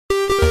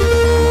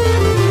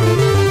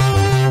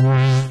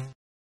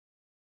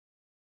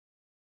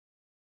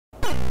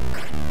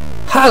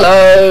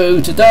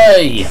Hello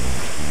today,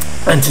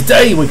 and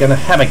today we're going to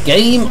have a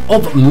game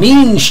of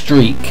Mean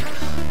Streak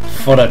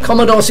for the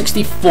Commodore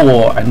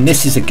 64, and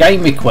this is a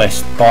game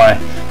request by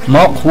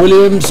Mark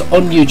Williams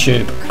on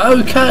YouTube.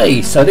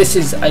 Okay, so this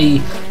is a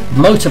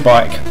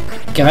motorbike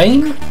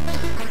game,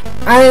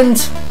 and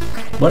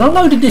when I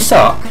loaded this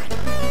up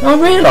I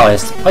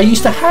realised I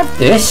used to have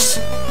this,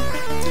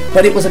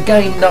 but it was a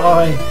game that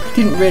I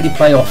didn't really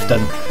play often,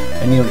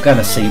 and you're going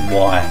to see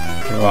why.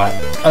 Right,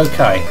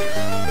 okay,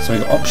 so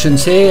we've got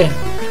options here,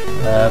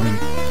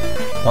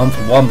 one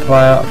for one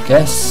player, I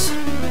guess.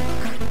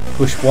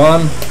 Push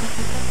one,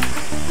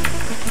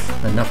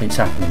 and nothing's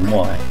happening.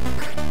 Why?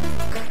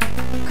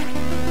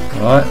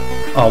 Right,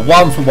 oh,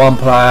 one for one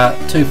player,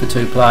 two for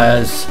two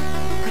players.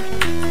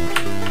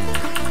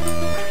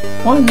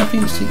 Why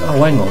nothing's,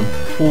 oh hang on,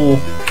 4,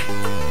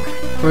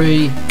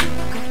 3,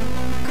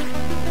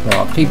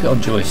 right, keep it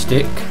on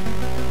joystick.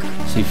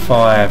 See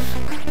 5,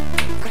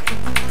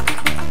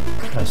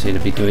 don't seem to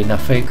be doing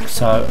nothing,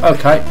 so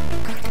okay.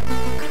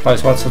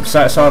 Once I'm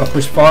satisfied, I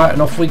push fire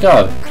and off we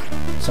go.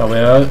 So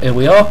here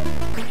we are.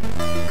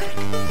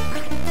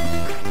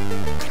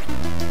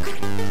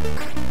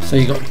 So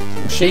you got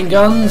machine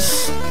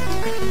guns,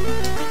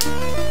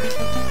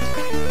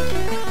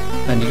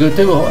 and you're going to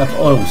do have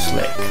oil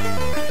slick.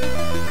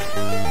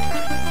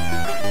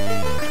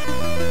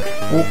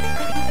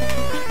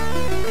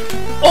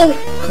 Oh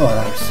god,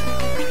 that was,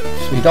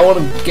 so you don't want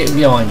to get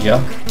behind you.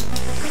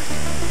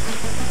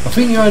 I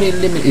think you're only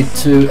limited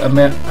to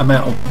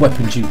amount of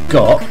weapons you've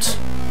got.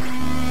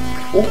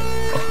 Oh.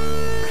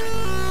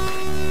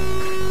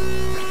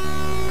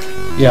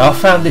 Yeah, I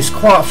found this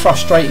quite a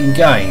frustrating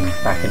game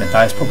back in the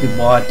day. It's probably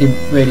why I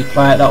didn't really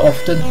play it that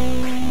often.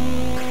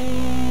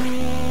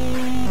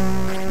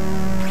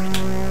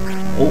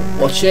 Oh,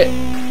 watch it.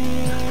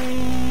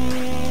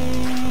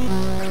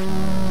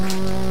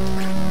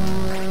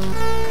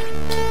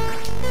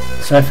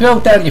 So if you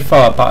hold down your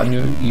fire button,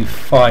 you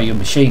fire your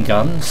machine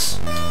guns.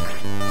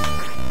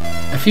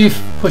 If you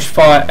push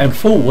fire and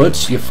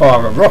forwards, you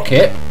fire a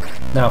rocket.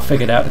 Now I've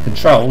figured out the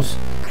controls.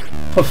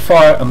 Put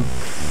fire and,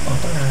 I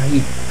don't know how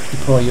you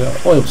deploy your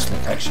oil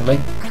slick actually.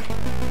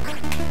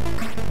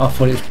 I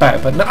thought it was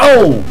back, but no,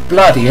 oh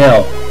bloody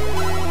hell.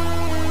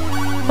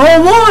 I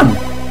won!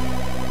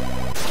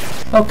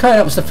 Okay,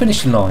 that was the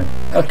finishing line.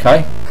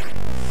 Okay.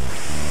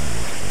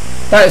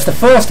 That is the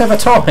first ever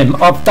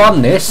time I've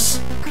done this.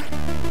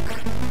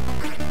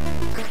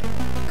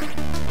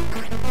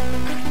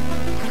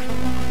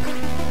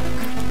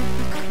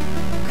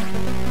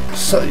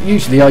 So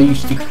usually I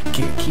used to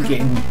keep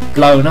getting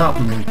blown up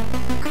and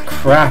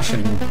crash,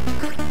 and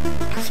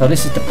so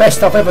this is the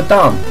best I've ever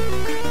done.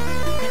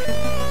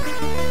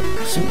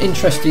 Some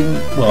interesting,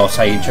 well I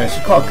say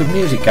interesting, quite good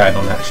music going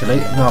on actually.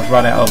 Now I've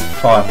run out of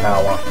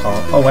firepower, I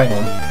can't, oh hang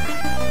on.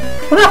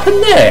 What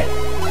happened there?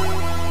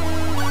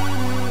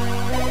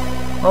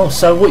 Oh,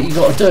 so what you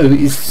got to do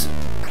is,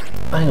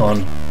 hang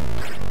on.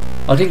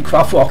 I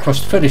thought I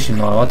crossed the finishing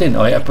line, I didn't,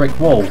 I hit a brick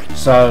wall.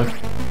 So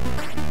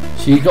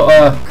you got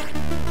to,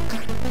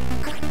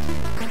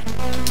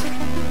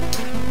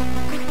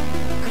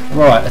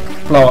 right,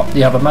 blow up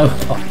the other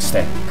motorbikes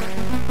then.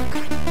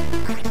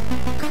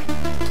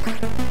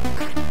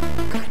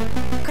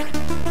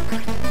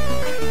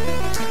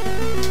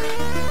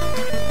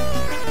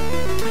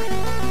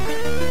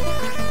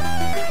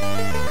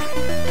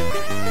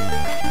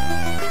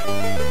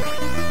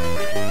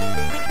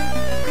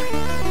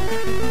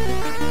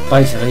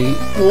 Basically,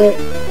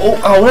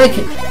 oh, like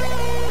it.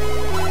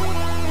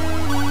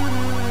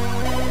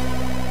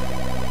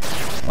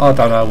 I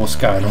don't know what's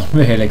going on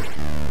really.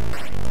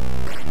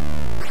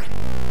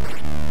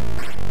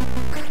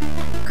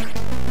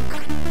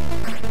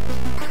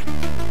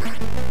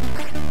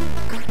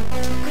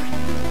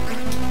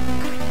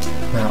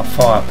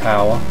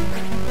 Firepower.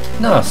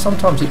 No,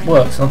 sometimes it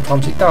works,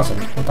 sometimes it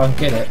doesn't. I don't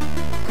get it.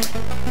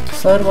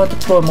 So do I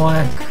deploy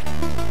my...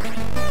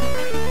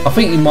 I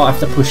think you might have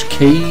to push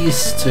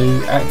keys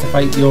to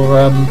activate your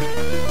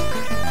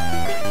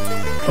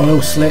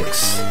oil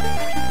slicks.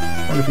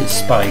 I wonder if it's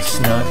space.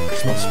 No,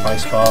 it's not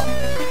space bar.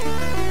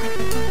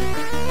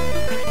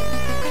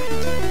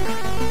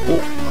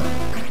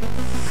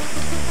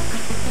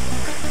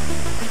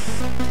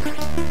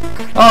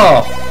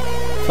 Oh,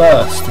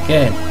 first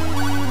again.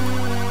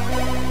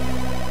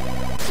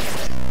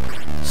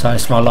 So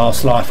it's my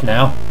last life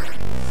now.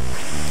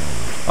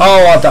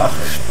 Oh, I don't,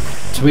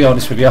 to be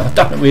honest with you, I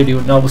don't really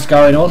know what's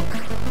going on. I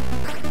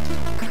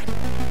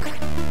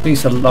think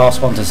it's the last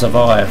one to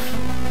survive.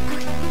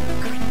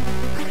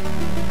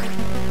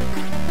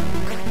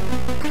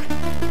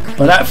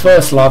 But that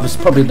first life was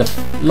probably the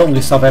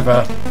longest I've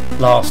ever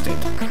lasted.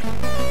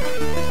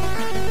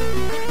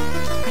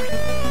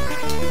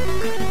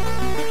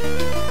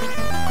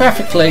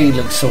 Graphically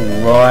looks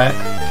alright.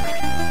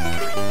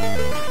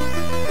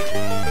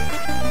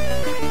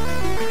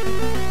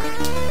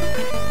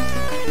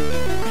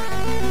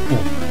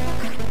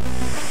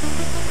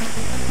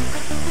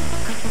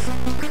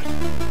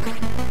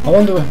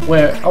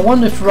 I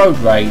wonder if Road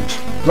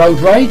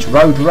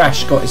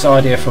Rash got his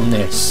idea from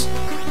this.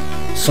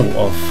 sort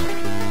of.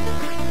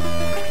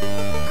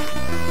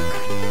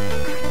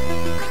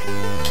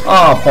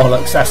 Ah,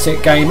 bollocks, that's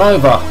it, game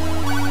over.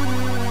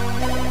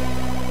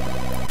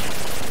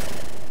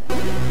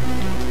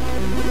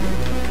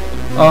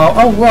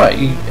 Oh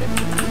right,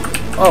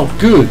 oh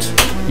good,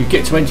 you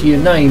get to enter your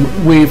name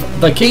with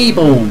the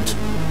keyboard,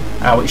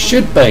 how it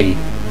should be.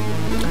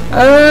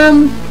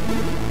 I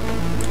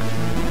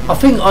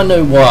think I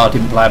know why I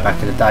didn't play it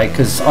back in the day,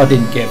 because I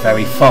didn't get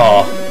very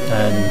far,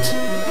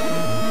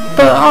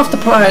 but after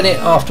playing it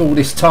after all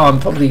this time,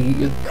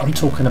 probably I'm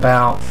talking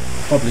about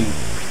probably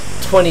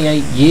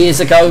 28 years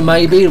ago,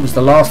 maybe it was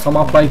the last time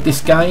I played this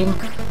game,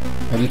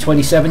 maybe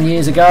 27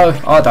 years ago,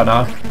 I don't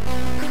know,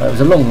 but it was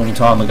a long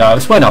time ago.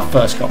 It's when I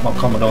first got my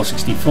Commodore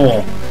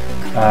 64,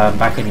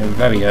 back in the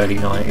very early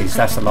 90s.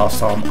 That's the last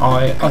time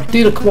I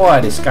did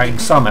acquire this game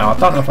somehow. I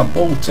don't know if I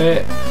bought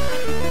it,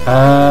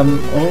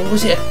 or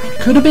was it,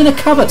 could have been a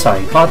cover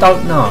tape, I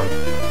don't know,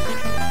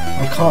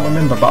 I can't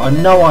remember, but I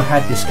know I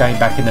had this game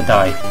back in the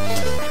day.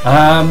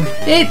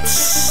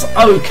 It's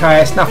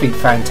okay, it's nothing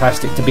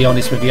fantastic, to be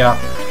honest with you.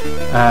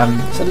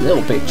 It's a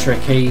little bit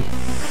tricky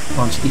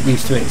once you get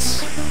used to it.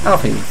 I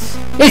think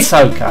it's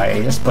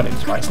okay, let's put it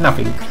this way. It's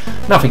nothing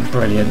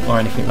brilliant or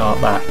anything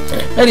like that.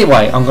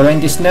 Anyway, I'm going to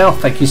end this now.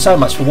 Thank you so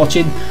much for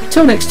watching.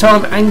 Till next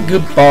time, and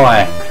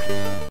goodbye.